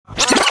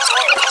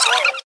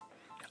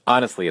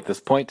Honestly, at this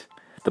point,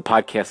 the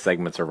podcast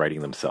segments are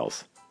writing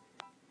themselves.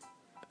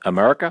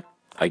 America,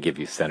 I give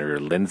you Senator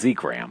Lindsay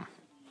Graham.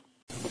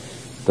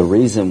 The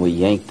reason we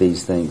yank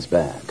these things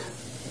back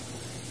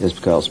is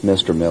because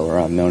Mr. Miller,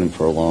 I've known him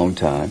for a long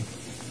time.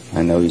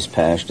 I know he's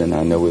passionate.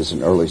 I know he's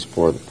an early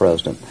supporter of the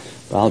president.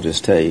 But I'll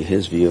just tell you,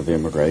 his view of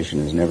immigration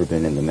has never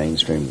been in the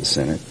mainstream of the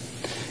Senate.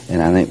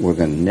 And I think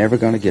we're never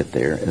going to get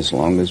there as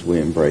long as we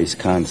embrace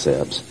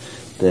concepts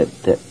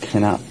that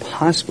cannot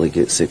possibly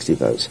get 60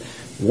 votes.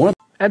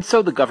 And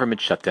so the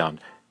government shutdown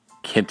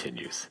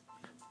continues.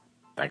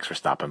 Thanks for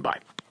stopping by.